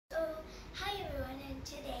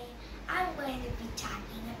will be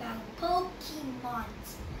talking about Pokemons.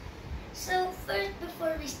 So first,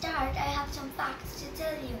 before we start, I have some facts to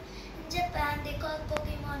tell you. In Japan, they call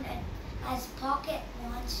Pokemon as pocket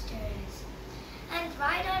monsters. And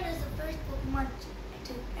Rhydon is the first Pokemon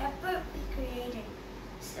to ever be created.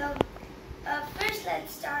 So first,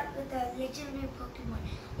 let's start with the legendary Pokemon.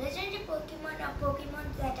 Legendary Pokemon are Pokemon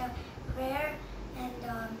that are rare and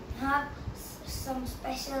have some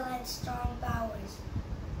special and strong powers.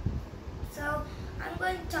 So I'm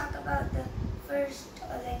going to talk about the first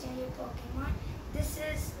legendary Pokemon. This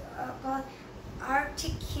is called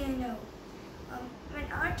Articuno.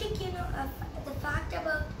 The fact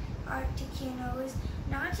about Articuno is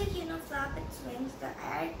when Articuno flaps its wings, the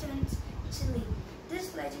air turns chilly.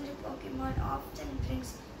 This legendary Pokemon often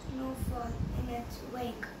brings snowfall in its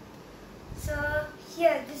wake. So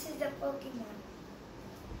here, this is the Pokemon.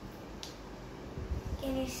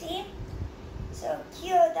 Can you see? So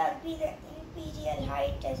here, that will be the imperial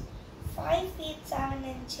height is 5 feet 7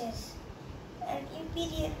 inches and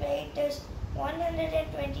imperial weight is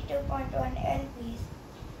 122.1 lbs.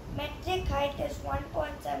 Metric height is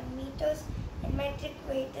 1.7 meters and metric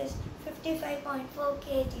weight is 55.4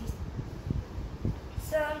 kgs.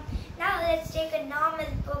 So now let's take a normal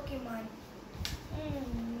Pokemon.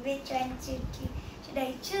 Which one should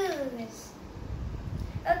I choose?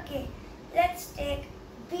 Okay, let's take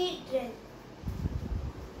Beedrill.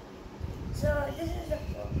 So this is a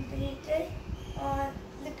Beedrill.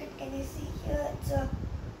 Look at, can you see here? It's a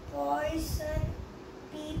poison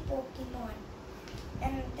bee Pokemon.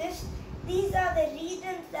 And these are the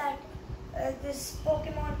reasons that this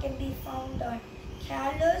Pokemon can be found on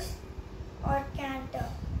Kalos or Kanto.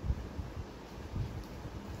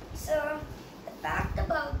 So the fact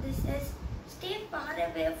about this is stay far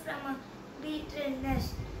away from a Beedrill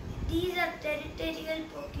nest. These are territorial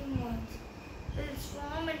Pokemon. Will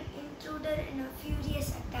swarm an intruder in a furious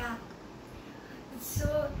attack.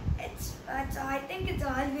 So I think it's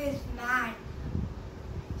always mad.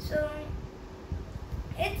 So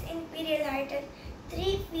its imperial height is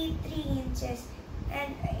 3 feet 3 inches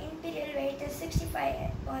and imperial weight is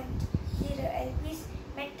 65.0 lbs.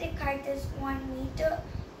 Metric height is 1 meter.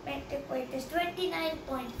 Metric weight is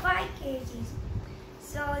 29.5 kgs.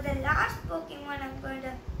 So the last Pokemon I'm going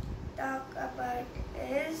to talk about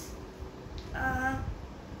is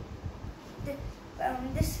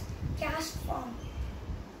this Castform.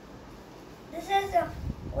 This is a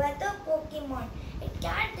weather Pokemon. It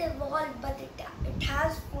can't evolve, but it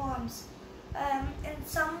has forms. In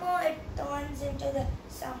summer, it turns into the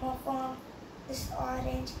summer form, this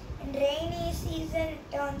orange. In rainy season,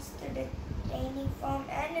 it turns to the rainy form,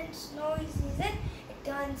 and in snowy season, it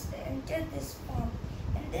turns into this form.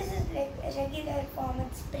 And this is like a regular form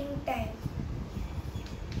in springtime.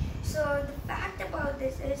 So the fact about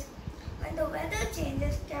this is when the weather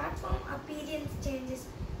changes, Castform appearance changes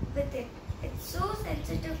with it. It's so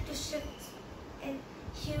sensitive to shifts in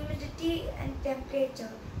humidity and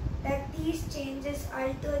temperature that these changes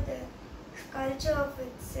alter the culture of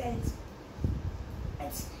its cells.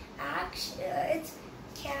 It's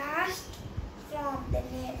Castform, the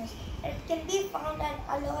name is. It can be found on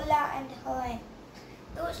Alola and Hoenn.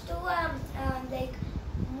 Those two are like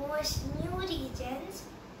most new regions.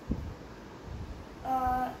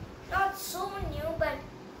 Not so new, but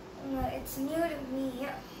it's new to me.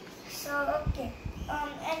 So okay,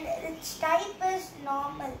 and its type is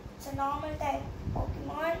normal. It's a normal type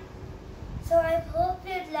Pokemon. So I hope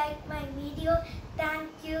you liked my video. Thank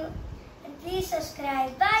you, and please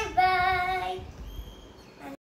subscribe. Bye bye.